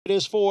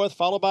is fourth,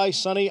 followed by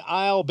Sunny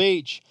Isle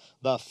Beach.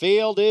 The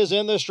field is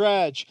in the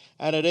stretch,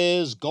 and it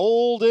is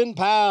Golden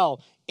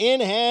Pal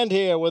in hand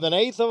here with an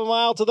eighth of a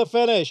mile to the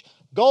finish.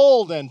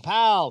 Golden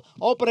Pal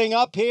opening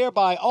up here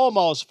by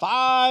almost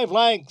 5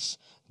 lengths.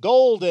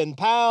 Golden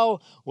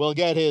Pal will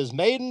get his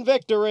maiden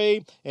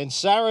victory in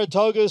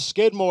Saratoga's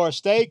Skidmore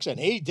Stakes, and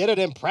he did it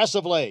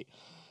impressively.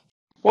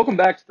 Welcome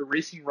back to the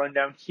Racing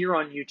Rundown here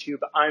on YouTube.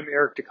 I'm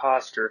Eric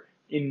DeCoster.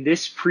 In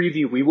this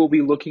preview, we will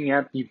be looking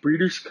at the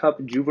Breeders'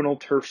 Cup Juvenile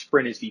Turf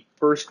Sprint as the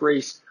first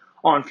race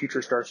on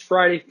Future Stars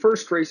Friday.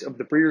 First race of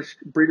the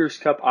Breeders'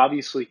 Cup.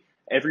 Obviously,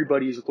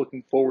 everybody is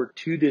looking forward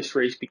to this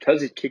race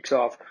because it kicks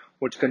off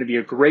what's going to be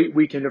a great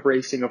weekend of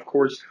racing. Of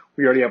course,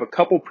 we already have a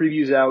couple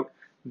previews out.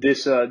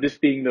 This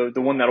being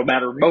the one that'll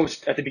matter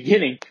most at the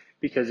beginning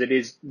because it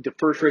is the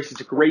first race.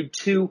 It's a Grade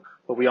 2,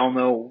 but we all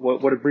know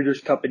what a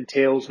Breeders' Cup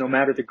entails. No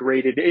matter the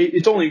grade,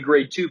 it's only a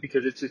Grade 2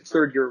 because it's its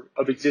third year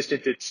of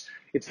existence.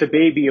 It's the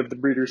baby of the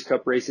Breeders'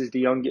 Cup races.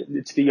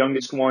 It's the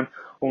youngest one.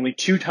 Only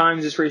 2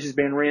 times this race has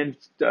been ran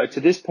to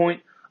this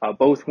point.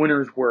 Both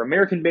winners were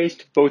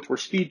American-based. Both were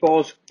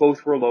speedballs.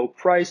 Both were low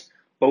priced.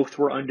 Both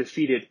were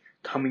undefeated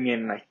coming in.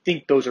 And I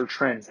think those are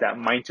trends that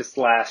might just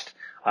last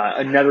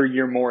another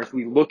year more as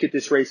we look at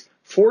this race.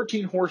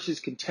 14 horses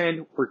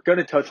contend. We're going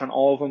to touch on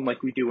all of them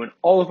like we do in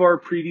all of our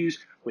previews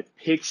with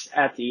picks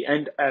at the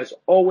end as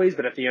always.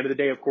 But at the end of the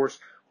day, of course,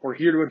 we're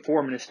here to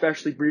inform, and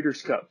especially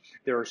Breeders' Cup.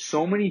 There are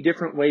so many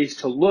different ways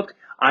to look.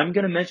 I'm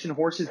going to mention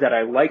horses that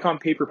I like on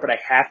paper, but I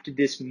have to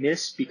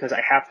dismiss because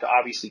I have to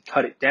obviously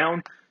cut it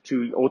down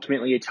to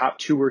ultimately a top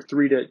 2 or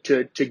 3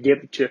 to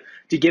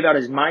give out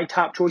as my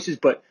top choices.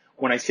 But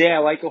when I say I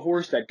like a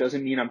horse, that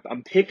doesn't mean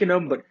I'm picking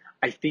them, but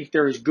I think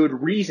there is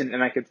good reason,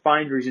 and I could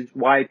find reasons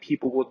why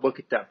people would look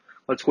at them.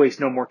 Let's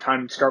waste no more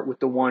time and start with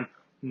the one,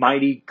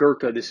 Mighty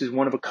Gurkha. This is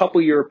one of a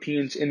couple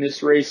Europeans in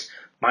this race.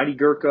 Mighty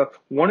Gurkha,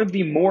 one of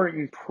the more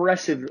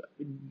impressive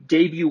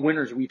debut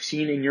winners we've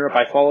seen in Europe.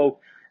 I follow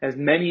as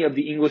many of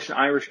the English and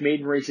Irish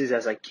maiden races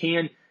as I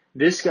can.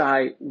 This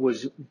guy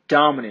was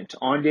dominant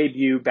on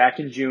debut back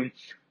in June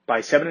by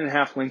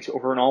 7.5 lengths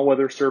over an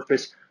all-weather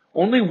surface.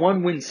 Only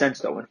 1 win since,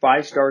 though, in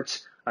 5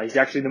 starts. He's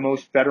actually the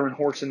most veteran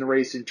horse in the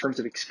race in terms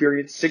of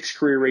experience, 6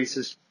 career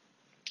races.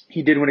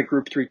 He did win a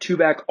Group 3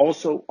 2-back,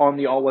 also on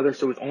the all-weather,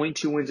 so his only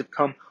 2 wins have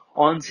come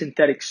on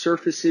synthetic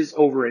surfaces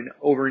over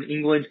in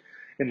England.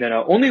 And then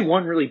only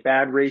 1 really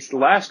bad race. The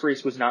last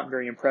race was not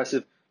very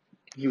impressive.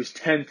 He was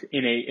 10th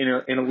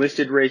in a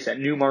listed race at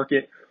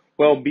Newmarket,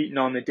 well beaten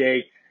on the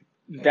day.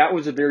 That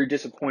was a very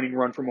disappointing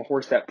run from a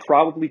horse that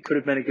probably could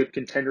have been a good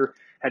contender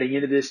heading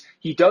into this.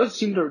 He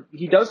does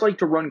like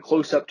to run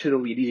close up to the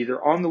lead. He's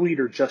either on the lead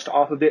or just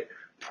off of it.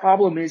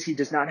 Problem is he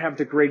does not have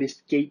the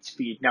greatest gate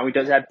speed. Now he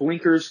does have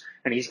blinkers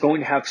and he's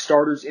going to have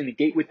starters in the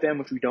gate with them,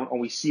 which we don't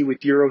always see with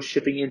Euros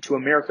shipping into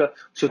America.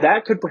 So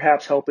that could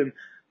perhaps help him.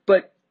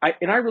 But I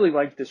really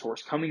liked this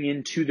horse coming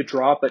into the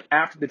draw, but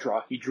after the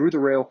draw, he drew the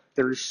rail.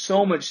 There is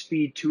so much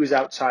speed to his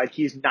outside.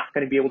 He is not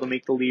going to be able to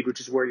make the lead, which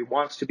is where he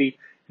wants to be.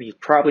 And he's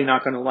probably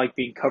not going to like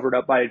being covered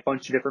up by a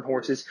bunch of different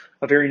horses.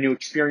 A very new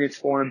experience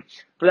for him.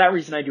 For that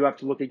reason, I do have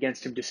to look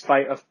against him,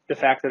 despite the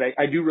fact that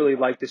I do really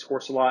like this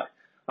horse a lot.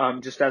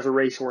 Just as a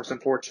racehorse,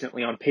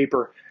 unfortunately, on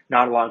paper,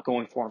 not a lot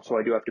going for him, so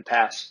I do have to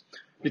pass.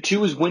 The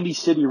 2 is Windy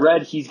City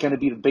Red. He's going to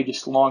be the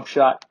biggest long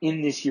shot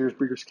in this year's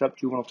Breeders' Cup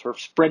Juvenile Turf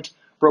Sprint.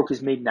 Broke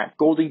his maiden at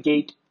Golden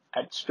Gate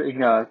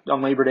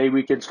on Labor Day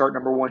weekend, start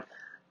number 1.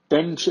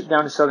 Then shipped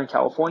down to Southern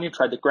California,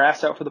 tried the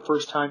grass out for the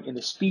first time in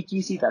the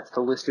Speakeasy. That's the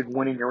listed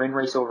win in your in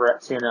race over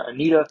at Santa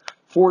Anita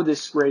for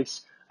this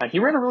race. And he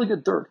ran a really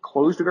good third,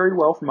 closed very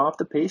well from off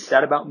the pace,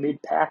 sat about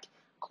mid-pack,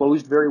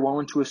 closed very well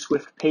into a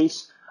swift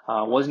pace.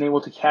 Wasn't able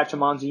to catch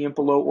him on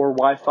Ziempolo or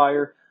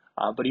Wi-Fire,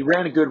 but he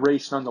ran a good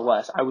race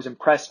nonetheless. I was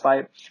impressed by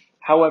it.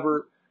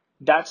 However,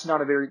 that's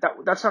not a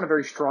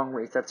very strong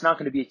race. That's not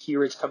going to be a key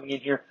race coming in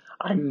here.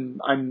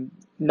 I'm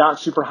not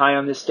super high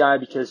on this guy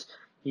because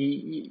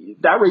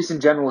that race in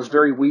general is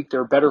very weak.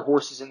 There are better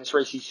horses in this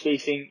race he's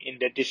facing,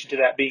 in addition to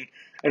that being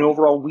an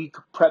overall weak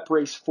prep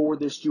race for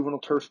this Juvenile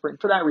Turf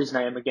Sprint. For that reason,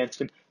 I am against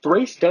him. The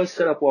race does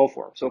set up well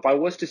for him. So if I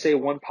was to say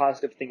one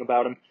positive thing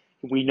about him,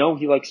 we know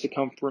he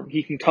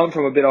can come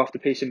from a bit off the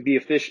pace and be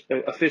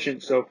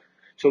efficient. So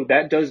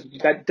that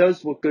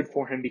does look good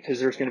for him because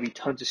there's going to be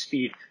tons of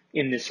speed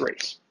in this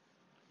race.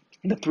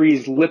 The 3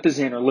 is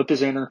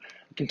Lipizzanner,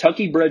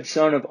 Kentucky-bred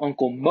son of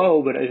Uncle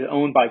Mo, but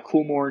owned by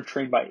Coolmore and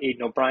trained by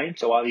Aidan O'Brien.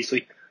 So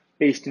obviously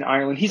based in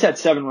Ireland. He's had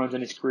 7 runs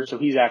in his career, so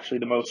he's actually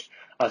the most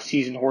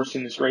seasoned horse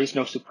in this race.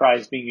 No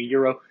surprise being a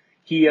Euro.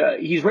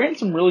 He's ran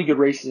some really good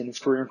races in his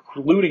career,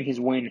 including his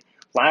win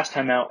last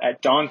time out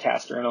at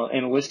Doncaster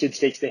in a listed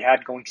stakes they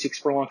had going 6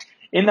 furlongs.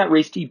 In that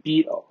race, he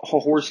beat a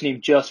horse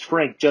named Just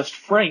Frank. Just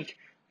Frank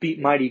beat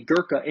Mighty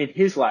Gurkha in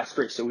his last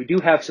race. So we do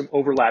have some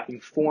overlapping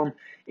form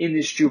in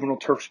this Juvenile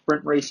Turf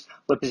Sprint race.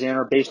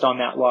 Lipizzanner, based on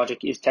that logic,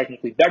 is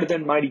technically better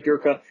than Mighty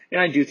Gurkha, and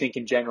I do think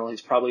in general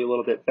he's probably a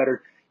little bit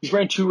better. He's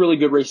ran 2 really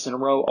good races in a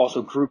row,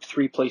 also Group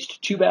 3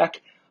 placed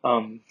 2-back.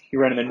 He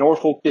ran in the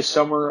Norfolk this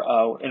summer,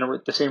 in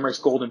the same race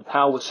Golden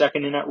Pal was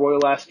second in at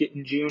Royal Ascot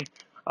in June.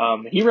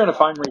 He ran a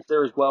fine race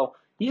there as well.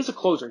 He is a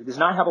closer. He does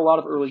not have a lot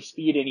of early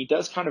speed, and he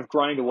does kind of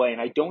grind away,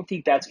 and I don't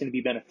think that's going to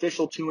be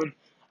beneficial to him.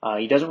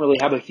 He doesn't really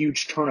have a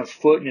huge turn of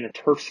foot in a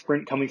turf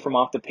sprint coming from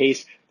off the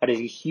pace. That is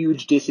a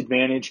huge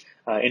disadvantage.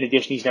 In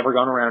addition, he's never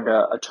gone around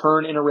a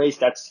turn in a race.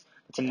 That's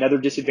another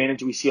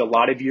disadvantage we see a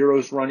lot of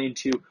Euros run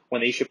into when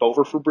they ship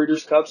over for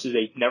Breeders' Cups, is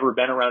they've never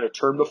been around a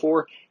turn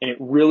before, and it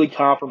really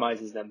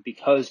compromises them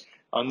because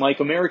unlike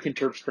American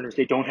turf sprinters,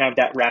 they don't have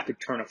that rapid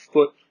turn of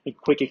foot and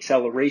quick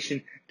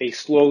acceleration. They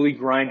slowly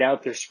grind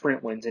out their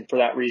sprint wins, and for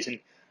that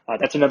reason,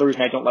 that's another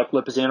reason I don't like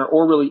Lipizzan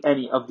or really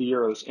any of the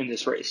Euros in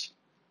this race.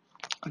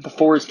 The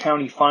 4 is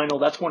County Final.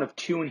 That's one of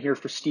 2 in here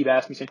for Steve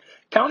Asmussen.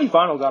 County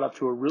Final got up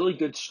to a really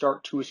good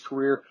start to his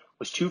career,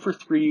 was 2 for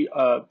 3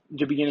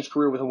 to begin his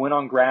career with a win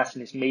on grass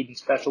in his maiden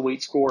special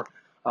weight score,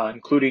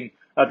 including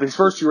his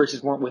first 2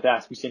 races weren't with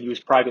Asmussen. He was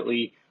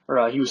privately,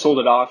 he was sold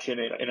at auction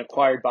and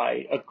acquired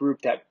by a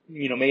group that,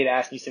 made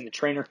Asmussen the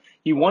trainer.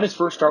 He won his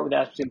first start with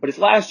Asmussen, but his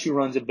last 2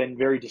 runs have been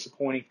very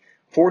disappointing.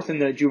 4th in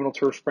the Juvenile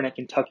Turf Sprint at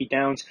Kentucky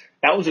Downs.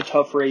 That was a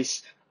tough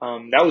race.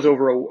 That was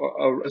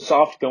over a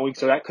soft going,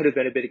 so that could have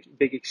been a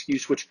big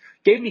excuse, which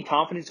gave me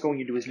confidence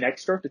going into his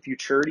next start, the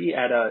Futurity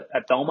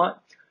at Belmont.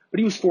 But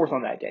he was 4th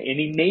on that day, and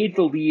he made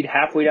the lead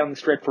halfway down the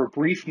stretch for a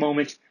brief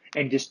moment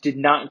and just did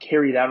not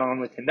carry that on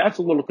with him. That's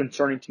a little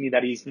concerning to me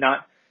that he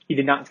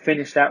did not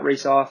finish that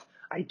race off.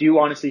 I do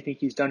honestly think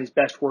he's done his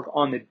best work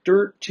on the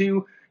dirt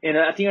too. And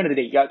at the end of the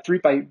day, he got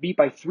beat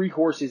by 3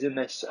 horses in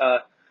this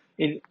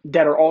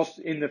that are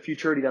also in the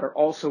Futurity that are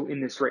also in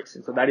this race,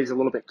 and so that is a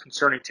little bit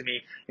concerning to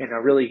me. And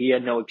really, he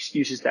had no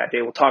excuses that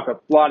day. We'll talk a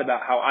lot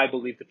about how I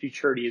believe the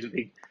Futurity is a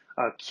big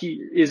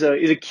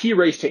a key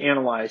race to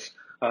analyze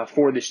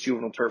for this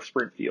Juvenile Turf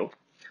Sprint field.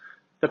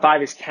 The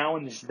 5 is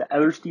Cowan. This is the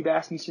other Steve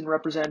Asmussen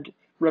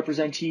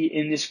representee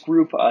in this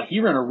group.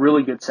 He ran a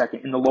really good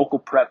second in the local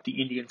prep,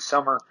 the Indian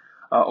Summer,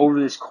 over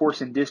this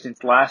course and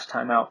distance last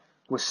time out.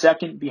 Was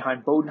second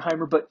behind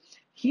Bodenheimer, but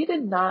he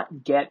did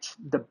not get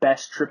the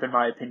best trip, in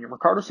my opinion.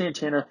 Ricardo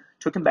Santana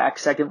took him back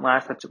second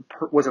last. That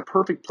was a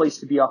perfect place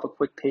to be off a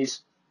quick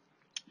pace.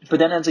 But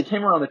then as it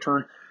came around the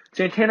turn,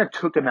 Santana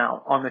took him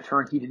out on the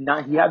turn. He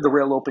had the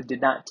rail open, did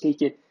not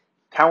take it.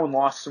 Cowan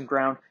lost some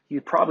ground. He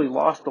had probably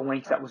lost the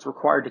length that was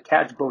required to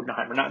catch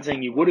Bodenheimer. Not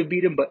saying he would have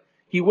beat him, but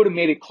he would have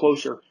made it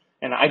closer.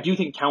 And I do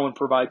think Cowan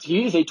provides.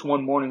 He is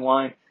H1 morning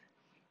line.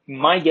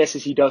 My guess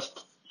is he does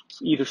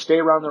either stay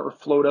around there or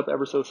float up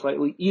ever so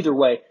slightly. Either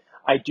way,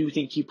 I do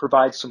think he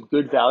provides some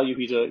good value.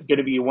 He's going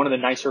to be one of the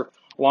nicer,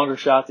 longer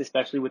shots,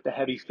 especially with the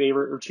heavy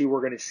favorite or 2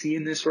 we're going to see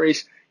in this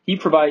race. He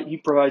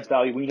provides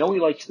value. We know he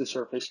likes the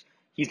surface.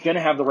 He's going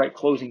to have the right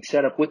closing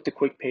setup with the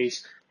quick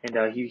pace,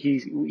 and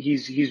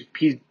he's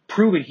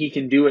proven he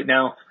can do it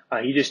now.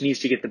 He just needs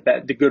to get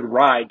the good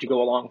ride to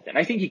go along with it. And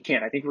I think he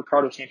can. I think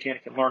Ricardo Santana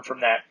can learn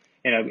from that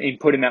and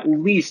put him at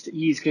least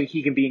he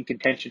can be in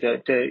contention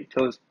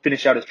to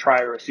finish out his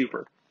try or a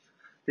super.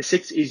 The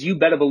 6 is You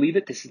Better Believe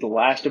It. This is the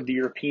last of the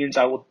Europeans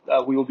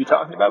we will be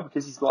talking about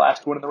because he's the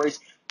last one in the race.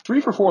 3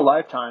 for 4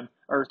 lifetime,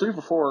 or 3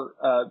 for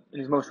 4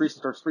 in his most recent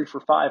starts, 3 for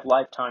 5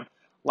 lifetime.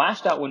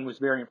 Last out one was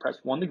very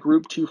impressive. Won the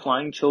Group 2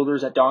 Flying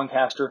Childers at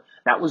Doncaster.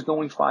 That was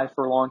going 5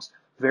 furlongs.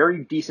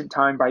 Very decent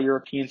time by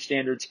European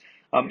standards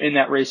in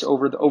that race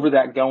over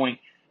that going.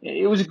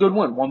 It was a good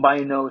one, won by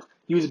a nose.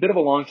 He was a bit of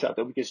a long shot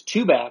though because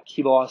 2 back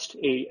he lost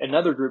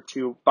another Group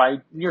 2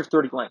 by near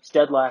 30 lengths,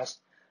 dead last.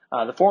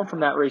 The form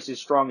from that race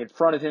is strong in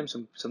front of him,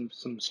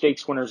 some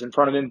stakes winners in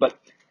front of him, but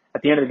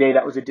at the end of the day,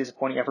 that was a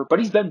disappointing effort. But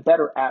he's been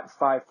better at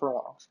 5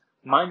 furlongs.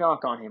 My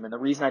knock on him, and the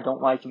reason I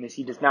don't like him, is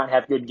he does not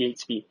have good gate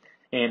speed.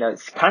 And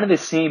it's kind of the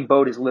same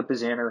boat as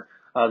Lipizzan,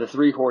 the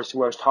 3 horse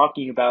who I was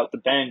talking about, the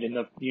bend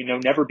and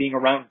never being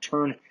around a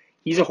turn.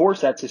 He's a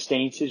horse that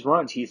sustains his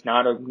runs. He's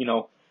not a,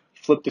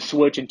 flip the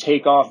switch and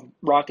take off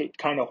rocket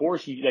kind of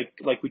horse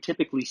like we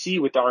typically see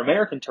with our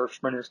American turf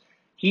sprinters.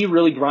 He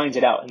really grinds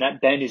it out, and that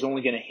bend is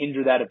only going to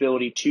hinder that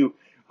ability to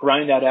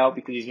grind that out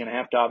because he's going to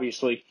have to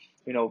obviously,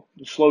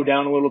 slow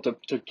down a little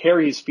to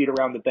carry his feet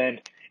around the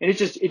bend. And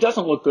it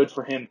doesn't look good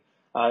for him.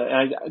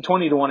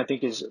 20 to 1 I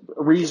think is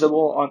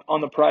reasonable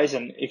on the price.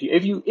 And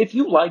if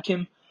you like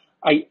him,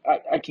 I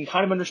can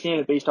kind of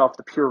understand it based off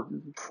the pure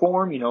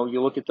form.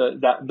 You look at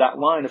that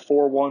line of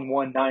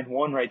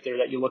 4-1-1-9-1 right there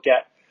that you look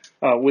at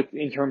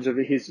in terms of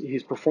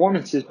his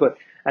performances. But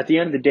at the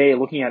end of the day,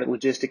 looking at it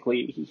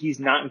logistically, he's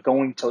not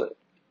going to.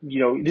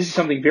 This is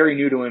something very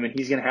new to him, and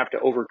he's going to have to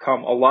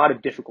overcome a lot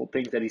of difficult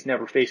things that he's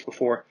never faced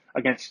before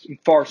against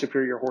far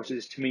superior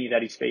horses to me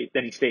that he's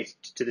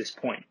faced to this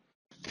point.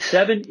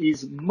 7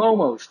 is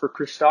Momos for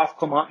Christophe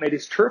Clement. Made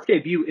his turf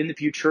debut in the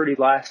Futurity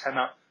last time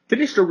out.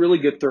 Finished a really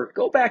good third.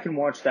 Go back and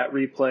watch that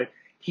replay.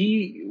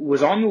 He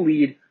was on the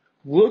lead,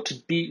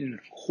 looked beaten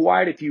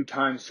quite a few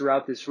times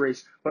throughout this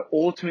race, but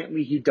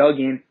ultimately he dug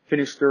in,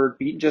 finished third,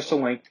 beaten just a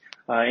length,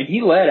 and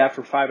he led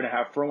after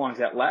 5.5 furlongs.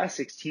 That last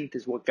 16th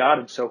is what got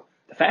him. So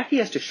the fact he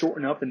has to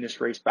shorten up in this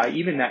race by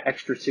even that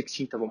extra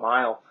 16th of a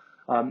mile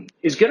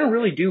is going to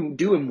really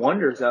do him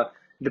wonders.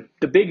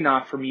 The big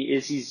knock for me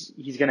is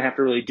he's going to have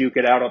to really duke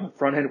it out on the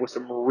front end with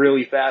some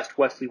really fast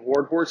Wesley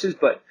Ward horses.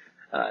 But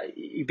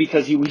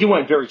because he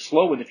went very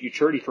slow in the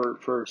futurity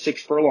for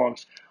 6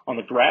 furlongs on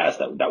the grass.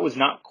 That was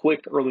not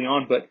quick early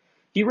on, but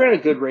he ran a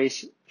good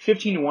race.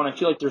 15-1. I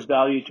feel like there's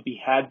value to be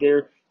had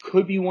there.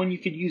 Could be one you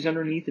could use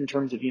underneath in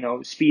terms of,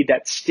 speed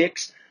that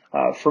sticks.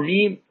 For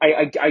me,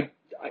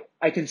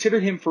 I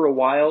considered him for a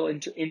while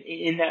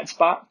in that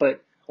spot,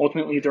 but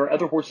ultimately there are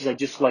other horses I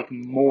just like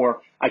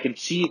more. I can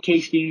see a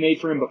case being made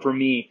for him, but for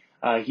me,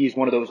 he's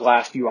one of those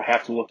last few I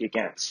have to look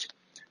against.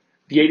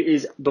 The 8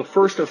 is the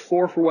first of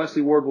 4 for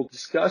Wesley Ward we'll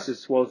discuss,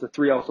 as well as the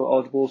 3 also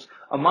eligibles.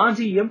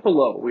 Amanzi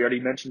Yimpolo, we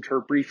already mentioned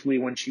her briefly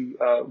when she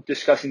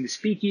discussing the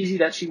Speakeasy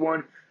that she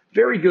won.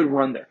 Very good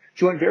run there.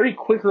 She went very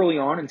quick early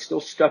on and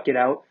still stuck it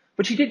out,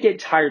 but she did get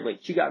tired late.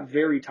 She got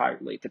very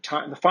tired late.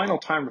 The final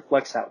time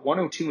reflects that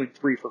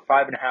 1:02.3 for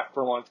 5.5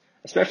 furlongs,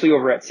 especially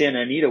over at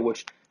Santa Anita,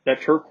 which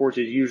that turf course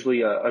is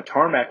usually a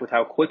tarmac with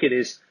how quick it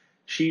is.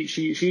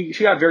 She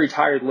got very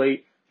tired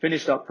late.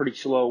 Finished up pretty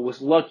slow,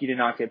 was lucky to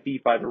not get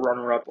beat by the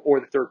runner-up or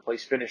the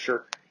third-place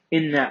finisher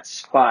in that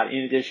spot.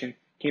 In addition,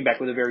 came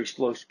back with a very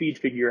slow speed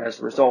figure as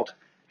a result.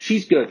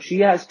 She's good. She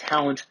has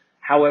talent.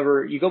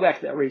 However, you go back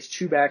to that race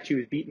 2 back, she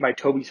was beaten by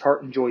Toby's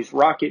Heart and Joy's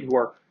Rocket, who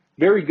are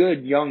very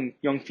good young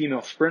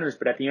female sprinters,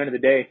 but at the end of the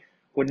day,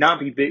 would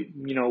not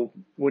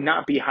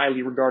be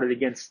highly regarded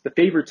against the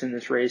favorites in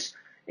this race.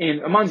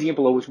 And Amanzi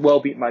Impolo was well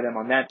beaten by them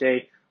on that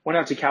day. Went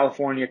out to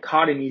California,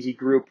 caught an easy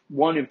group,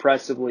 won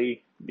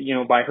impressively,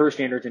 by her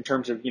standards in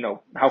terms of,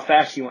 how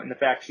fast she went and the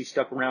fact she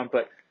stuck around.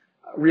 But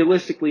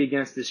realistically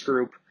against this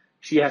group,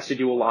 she has to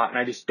do a lot, and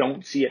I just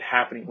don't see it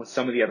happening with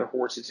some of the other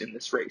horses in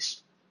this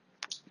race.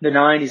 The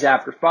 9 is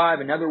After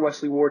 5, another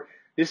Wesley Ward.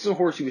 This is a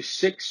horse who was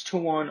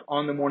 6-1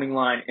 on the morning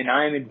line, and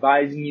I am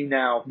advising you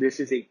now, this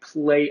is a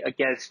play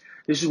against.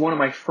 This is one of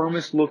my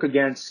firmest look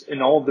against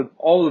in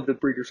all of the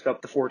Breeders'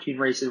 Cup, the 14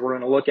 races we're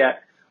going to look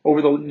at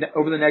over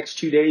the next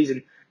 2 days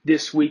and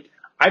this week.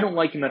 I don't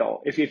like him at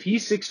all. If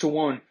he's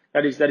 6-1,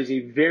 that is a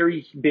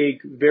very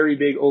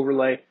big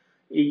overlay.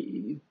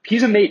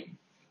 He's a mate,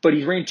 but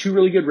he's ran 2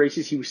 really good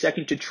races. He was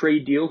second to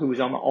Trade Deal, who was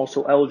on the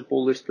also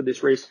eligible list for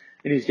this race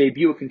in his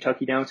debut at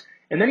Kentucky Downs.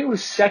 And then he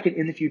was second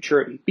in the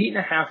futurity, beaten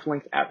a half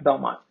length at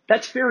Belmont.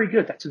 That's very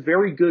good. That's a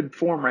very good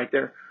form right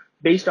there,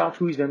 based off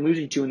who he's been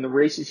losing to in the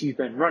races he's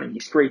been running.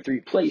 He's grade 3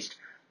 placed.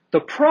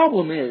 The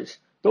problem is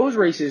those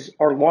races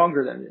are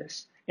longer than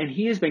this, and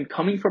he has been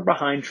coming from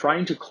behind,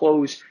 trying to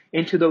close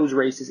into those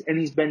races, and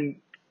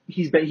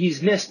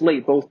he's missed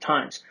late both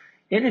times.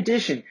 In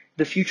addition,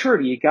 the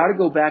futurity, you got to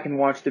go back and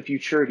watch the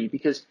futurity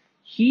because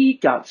he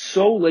got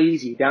so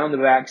lazy down the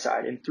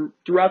backside, and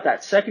throughout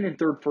that second and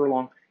third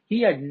furlong,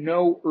 he had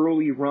no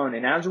early run,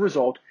 and as a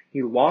result,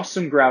 he lost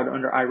some ground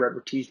under Irad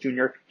Ortiz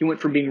Jr. He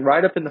went from being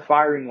right up in the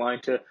firing line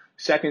to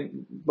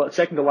second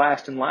to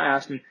last and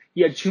last, and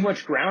he had too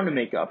much ground to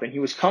make up, and he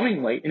was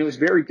coming late, and it was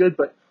very good,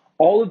 but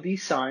all of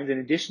these signs, in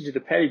addition to the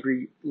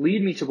pedigree,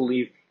 lead me to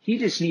believe he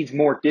just needs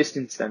more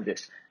distance than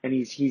this, and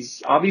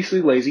he's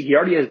obviously lazy. He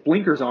already has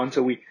blinkers on,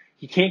 so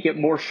he can't get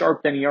more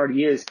sharp than he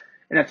already is,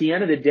 and at the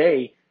end of the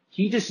day,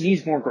 he just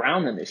needs more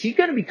ground than this. He's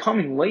going to be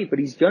coming late, but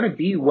he's going to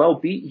be well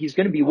beat. He's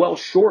going to be well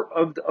short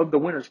of the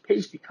winner's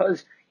pace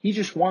because he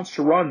just wants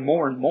to run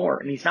more and more,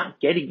 and he's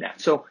not getting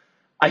that. So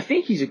I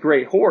think he's a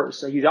great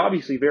horse. He's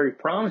obviously very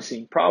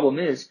promising. Problem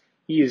is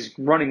he is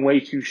running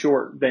way too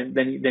short than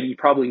he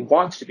probably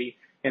wants to be,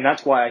 and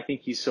that's why I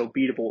think he's so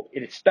beatable,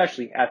 and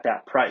especially at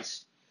that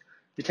price.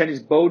 The 10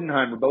 is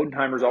Bodenheimer.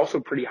 Bodenheimer is also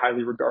pretty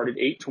highly regarded,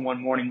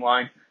 8-1 morning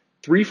line,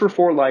 3 for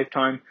 4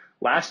 lifetime.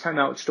 Last time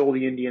out, stole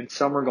the Indian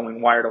Summer,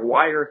 going wire to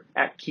wire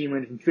at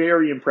Keeneland.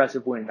 Very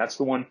impressive win. That's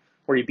the one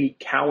where he beat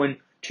Cowan.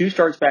 2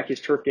 starts back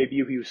his turf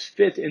debut. He was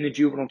 5th in the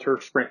Juvenile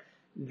Turf Sprint.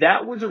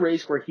 That was a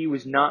race where he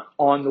was not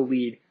on the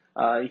lead.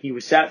 He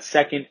was sat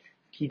second.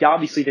 He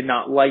obviously did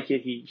not like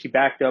it. He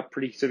backed up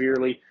pretty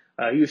severely.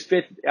 He was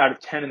 5th out of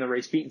 10 in the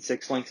race, beaten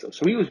 6 lengths though.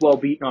 So he was well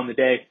beaten on the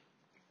day.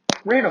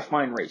 Ran a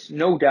fine race,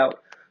 no doubt.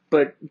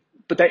 But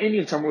that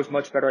Indian Summer was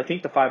much better. I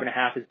think the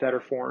 5.5 is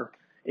better for him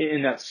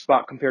in that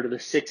spot compared to the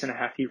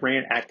 6.5 he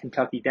ran at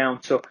Kentucky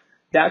Downs. So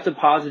that's a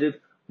positive.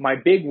 My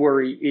big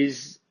worry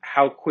is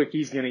how quick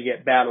he's going to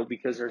get battled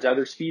because there's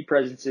other speed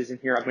presences in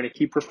here. I'm going to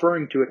keep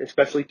referring to it,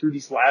 especially through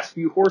these last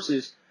few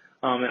horses.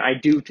 And I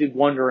do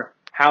wonder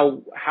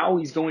how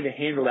he's going to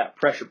handle that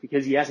pressure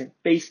because he hasn't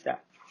faced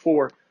that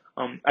before.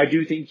 I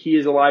do think he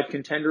is a live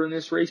contender in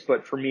this race,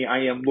 but for me,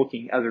 I am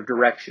looking other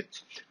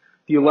directions.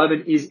 The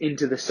 11 is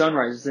Into the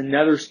Sunrise. It's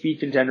another speed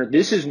contender.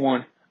 This is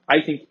one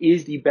I think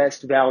is the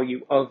best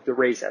value of the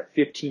race at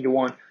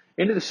 15-1.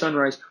 Into the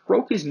Sunrise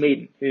broke his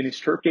maiden in his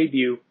turf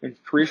debut in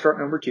career start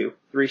number 2,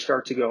 3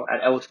 starts ago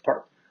at Ellis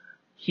Park.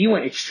 He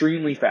went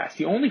extremely fast.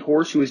 The only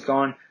horse who has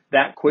gone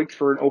that quick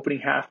for an opening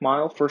half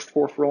mile, first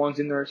 4 furlongs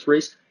in this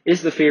race,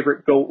 is the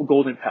favorite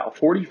Golden Pal.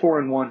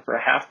 44-1 for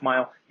a half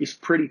mile is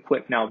pretty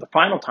quick. Now, the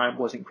final time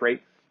wasn't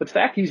great, but the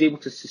fact he was able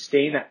to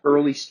sustain that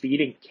early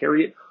speed and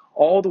carry it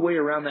all the way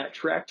around that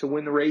track to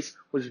win the race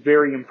was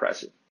very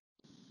impressive.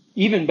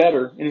 Even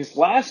better, in his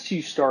last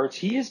 2 starts,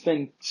 he has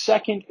been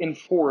 2nd and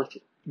 4th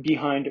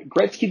behind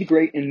Gretzky the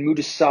Great and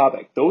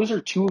Mudasabek. Those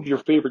are two of your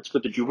favorites for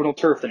the Juvenile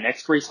Turf, the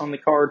next race on the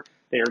card.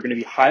 They are going to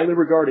be highly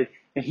regarded.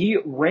 And he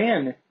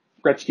ran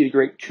Gretzky the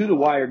Great to the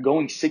wire,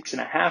 going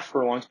 6.5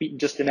 furlongs, beating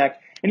just a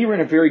neck. And he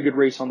ran a very good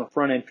race on the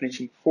front end,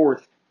 finishing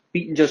 4th,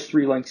 beating just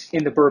 3 lengths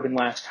in the Bourbon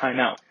last time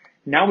out.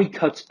 Now he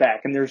cuts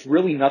back, and there's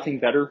really nothing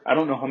better. I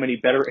don't know how many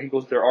better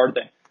angles there are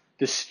than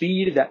the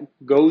speed that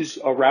goes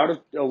around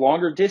a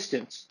longer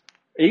distance,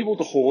 able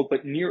to hold,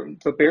 but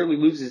barely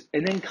loses,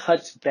 and then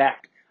cuts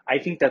back. I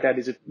think that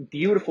is a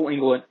beautiful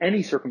angle in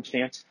any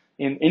circumstance,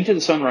 and Into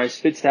the Sunrise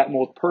fits that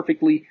mold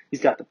perfectly.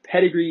 He's got the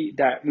pedigree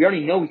that we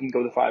already know he can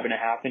go the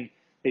 5.5, and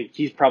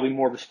he's probably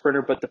more of a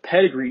sprinter, but the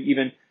pedigree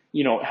even,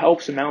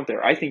 helps him out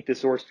there. I think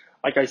this horse,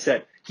 like I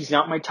said, he's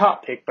not my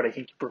top pick, but I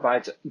think he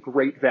provides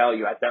great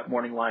value at that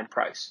morning line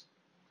price.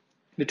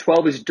 The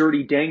 12 is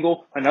Dirty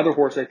Dangle, another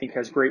horse I think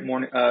has great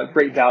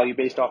value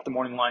based off the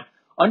morning line.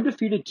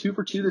 Undefeated 2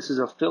 for 2. This is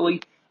a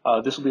filly.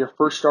 This will be her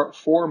first start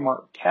for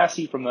Mark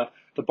Cassie from the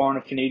barn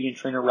of Canadian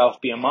trainer Ralph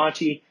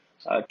Biamati.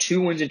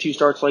 2 wins and 2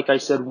 starts, like I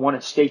said, won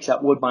at stakes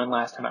at Woodbine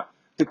last time out.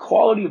 The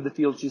quality of the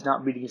field she's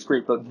not beating is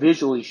great, but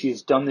visually she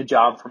has done the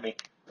job for me.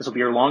 This will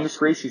be her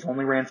longest race. She's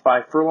only ran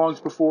 5 furlongs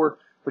before,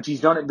 but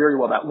she's done it very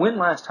well. That win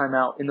last time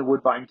out in the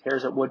Woodbine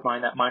Cares at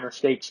Woodbine, that minor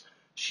stakes,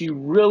 she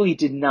really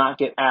did not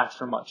get asked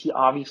for much. She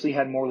obviously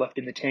had more left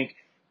in the tank.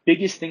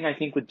 Biggest thing I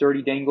think with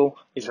Dirty Dangle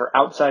is her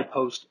outside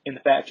post and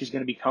the fact she's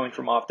going to be coming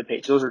from off the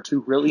pace. Those are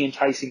 2 really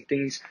enticing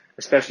things,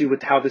 especially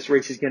with how this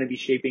race is going to be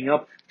shaping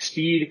up.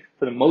 Speed,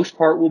 for the most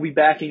part, will be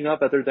backing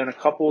up, other than a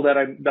couple that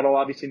I'll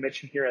obviously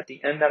mention here at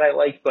the end that I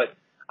like. But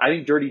I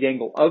think Dirty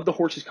Dangle, of the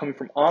horses coming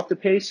from off the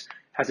pace,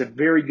 has a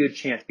very good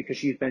chance because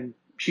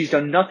she's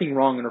done nothing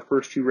wrong in her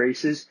first 2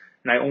 races,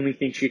 and I only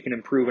think she can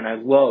improve. And I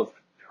love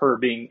her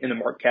being in the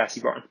Mark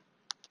Cassie barn.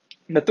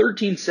 And the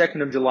 13th,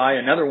 2nd of July,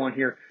 another one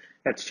here.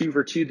 That's 2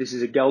 for 2. This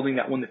is a gelding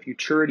that won the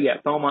Futurity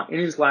at Belmont in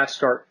his last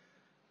start.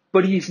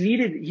 But he's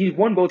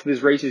won both of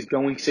his races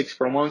going 6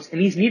 furlongs,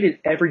 and he's needed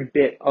every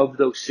bit of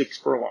those 6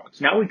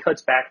 furlongs. Now he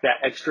cuts back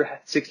that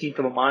extra 16th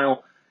of a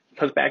mile,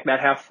 cuts back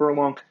that half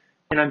furlong,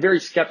 and I'm very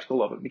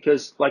skeptical of it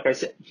because, like I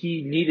said,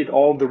 he needed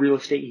all of the real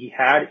estate he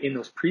had in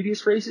those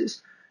previous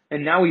races,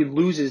 and now he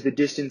loses the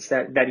distance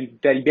that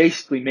he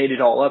basically made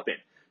it all up in.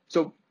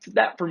 So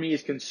that for me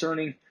is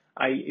concerning.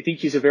 I think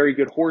he's a very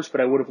good horse,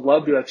 but I would have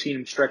loved to have seen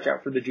him stretch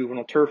out for the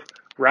Juvenile Turf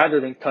rather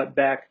than cut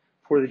back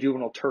for the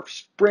Juvenile Turf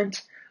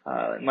Sprint.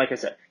 And like I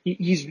said,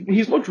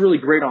 he's looked really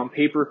great on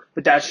paper,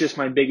 but that's just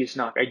my biggest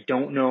knock. I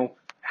don't know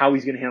how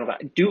he's going to handle that.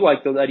 I do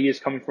like, though, that he is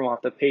coming from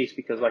off the pace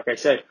because, like I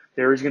said,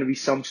 there is going to be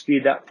some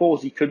speed that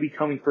falls. He could be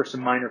coming for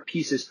some minor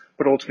pieces,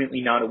 but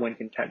ultimately not a win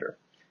contender.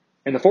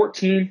 And the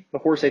 14, the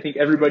horse I think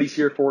everybody's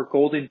here for,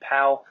 Golden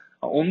Pal.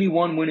 Only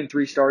 1 win in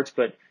 3 starts,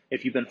 but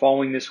if you've been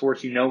following this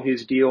horse, you know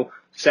his deal.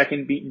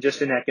 2nd, beaten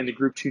just a neck in the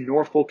Group 2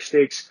 Norfolk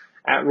Stakes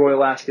at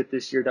Royal Ascot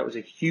this year. That was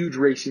a huge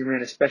race he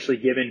ran, especially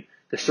given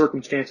the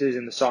circumstances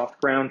and the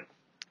soft ground.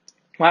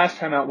 Last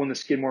time out, won the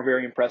Skidmore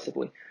very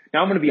impressively.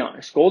 Now I'm going to be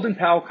honest. Golden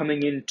Pal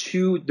coming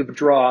into the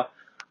draw,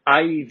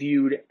 I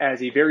viewed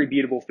as a very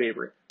beatable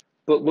favorite.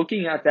 But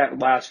looking at that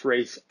last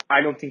race,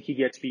 I don't think he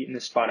gets beat in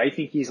this spot. I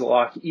think he's a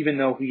lock, even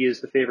though he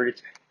is the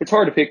favorite. It's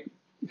hard to pick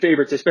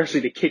favorites,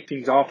 especially to kick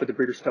things off with the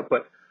Breeders' Cup,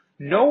 but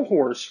no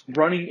horse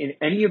running in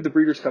any of the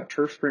Breeders' Cup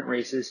Turf Sprint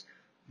races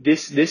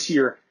this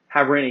year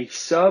have ran a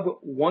sub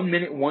 1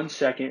 minute, 1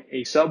 second,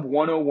 a sub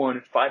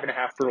 1:01,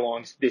 5.5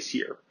 furlongs this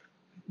year.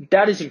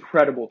 That is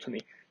incredible to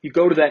me. You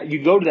go to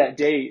that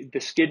day, the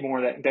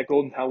Skidmore that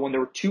Golden Pal won.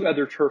 There were 2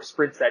 other turf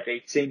sprints that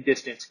day, same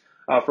distance,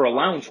 for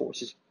allowance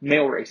horses,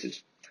 male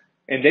races.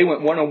 And they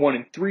went 1:01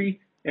 and 3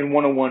 and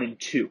 1:01 and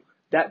 2.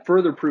 That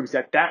further proves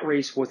that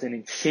race was an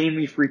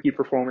insanely freaky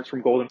performance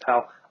from Golden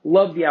Pal.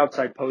 Love the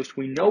outside post.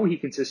 We know he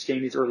can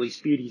sustain his early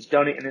speed. He's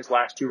done it in his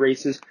last 2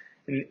 races.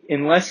 And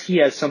unless he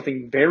has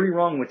something very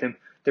wrong with him,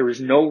 there is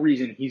no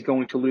reason he's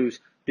going to lose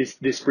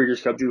this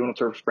Breeders' Cup Juvenile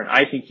Turf Sprint.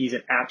 I think he's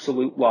an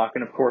absolute lock.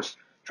 And of course,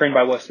 trained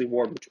by Wesley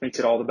Ward, which makes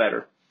it all the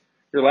better.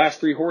 Your last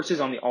 3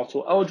 horses on the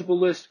also eligible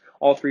list,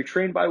 all 3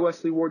 trained by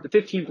Wesley Ward. The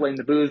 15 Blame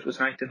the Booze was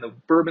 9th in the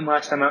Bourbon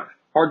last time out.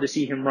 Hard to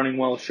see him running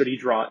well should he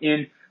draw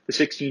in. The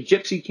 16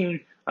 Gypsy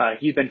King,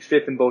 he's been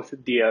 5th in both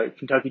the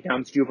Kentucky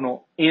Downs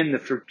Juvenile and the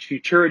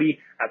Futurity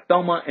at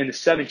Belmont, and the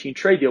 17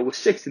 Trade Deal was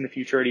 6th in the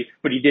Futurity,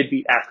 but he did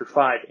beat After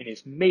 5 in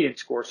his maiden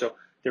score, so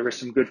there was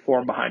some good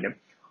form behind him.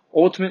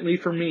 Ultimately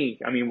for me,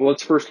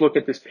 let's first look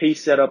at this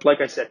pace setup. Like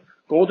I said,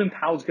 Golden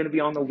Pal's going to be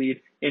on the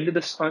lead into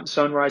the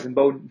Sunrise, and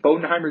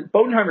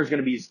Bodenheimer is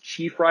going to be his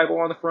chief rival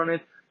on the front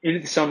end. Into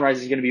the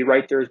Sunrise is going to be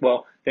right there as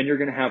well. Then you're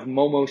going to have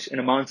Momos and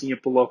Amanzi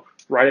Impolo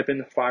right up in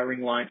the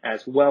firing line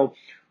as well.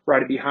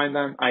 Right behind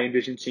them, I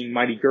envision seeing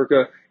Mighty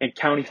Gurkha and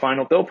County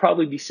Final. They'll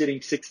probably be sitting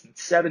 6th and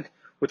 7th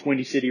with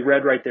Windy City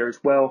Red right there as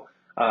well.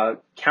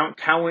 Count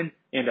Cowan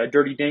and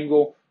Dirty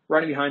Dangle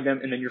right behind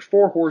them. And then your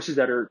 4 horses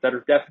that are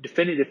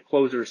definitive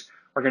closers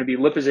are going to be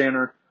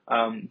Lipizzaner,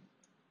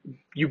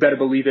 You Better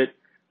Believe It,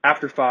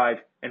 After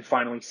 5, and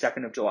finally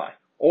 2nd of July.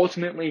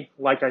 Ultimately,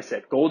 like I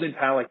said, Golden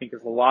Pal I think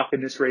is the lock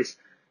in this race.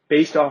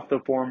 based off the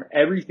form,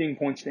 everything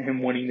points to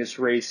him winning this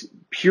race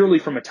purely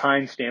from a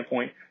time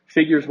standpoint.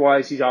 Figures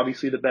wise, he's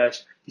obviously the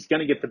best. He's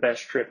going to get the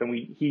best trip.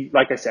 And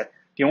like I said,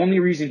 the only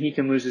reason he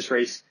can lose this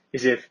race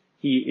is if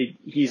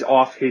he's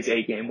off his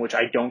A game, which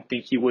I don't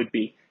think he would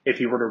be if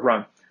he were to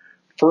run.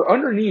 For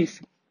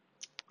underneath,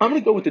 I'm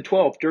going to go with the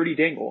 12, Dirty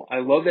Dangle. I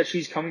love that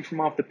she's coming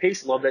from off the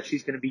pace. Love that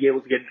she's going to be able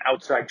to get an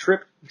outside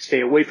trip,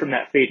 stay away from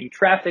that fading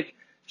traffic.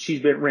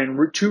 She's ran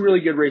 2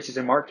 really good races,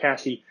 and Mark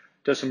Cassidy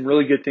does some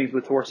really good things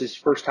with horses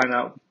first time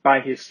out by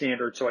his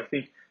standards. So I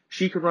think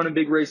she could run a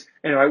big race.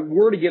 And if I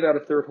were to give out a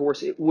third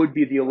horse, it would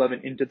be the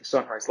 11 Into the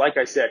Sunrise. Like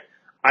I said,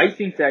 I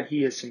think that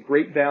he has some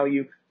great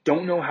value.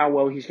 Don't know how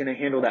well he's going to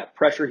handle that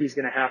pressure he's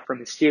going to have from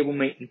his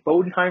stablemate in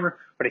Bodenheimer,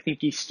 but I think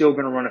he's still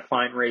going to run a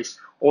fine race.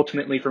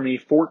 Ultimately, for me,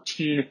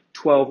 14,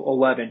 12,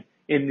 11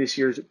 in this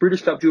year's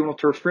Breeders' Cup Juvenile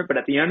Turf Sprint. But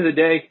at the end of the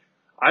day,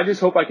 I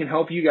just hope I can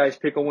help you guys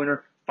pick a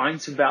winner,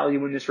 find some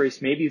value in this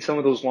race. Maybe some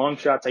of those long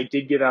shots I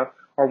did give out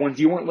are ones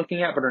you weren't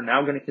looking at, but are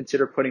now going to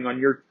consider putting on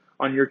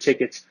your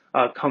tickets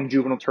come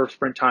Juvenile Turf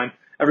Sprint time.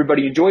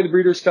 Everybody enjoy the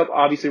Breeders' Cup.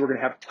 Obviously, we're going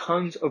to have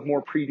tons of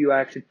more preview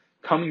action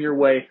coming your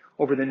way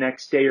over the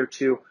next day or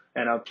two.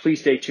 And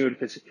please stay tuned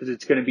because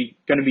it's going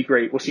to be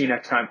great. We'll see you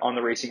next time on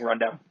the Racing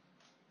Rundown.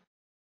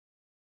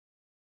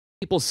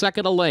 People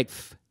second a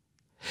length.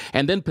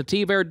 And then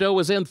Petit Verdot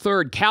is in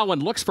third.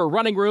 Cowan looks for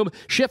running room,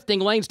 shifting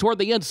lanes toward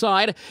the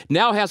inside.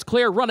 Now has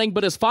clear running,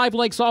 but is 5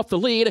 lengths off the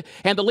lead.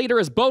 And the leader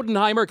is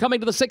Bodenheimer coming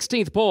to the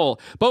 16th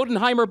pole.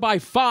 Bodenheimer by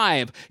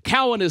 5.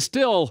 Cowan is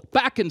still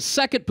back in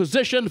second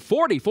position,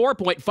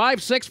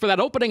 44.56 for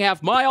that opening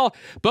half mile.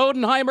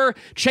 Bodenheimer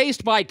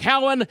chased by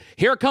Cowan.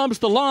 Here comes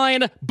the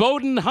line.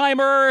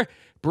 Bodenheimer,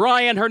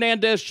 Brian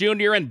Hernandez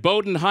Jr. and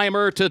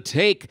Bodenheimer to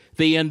take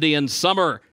the Indian Summer.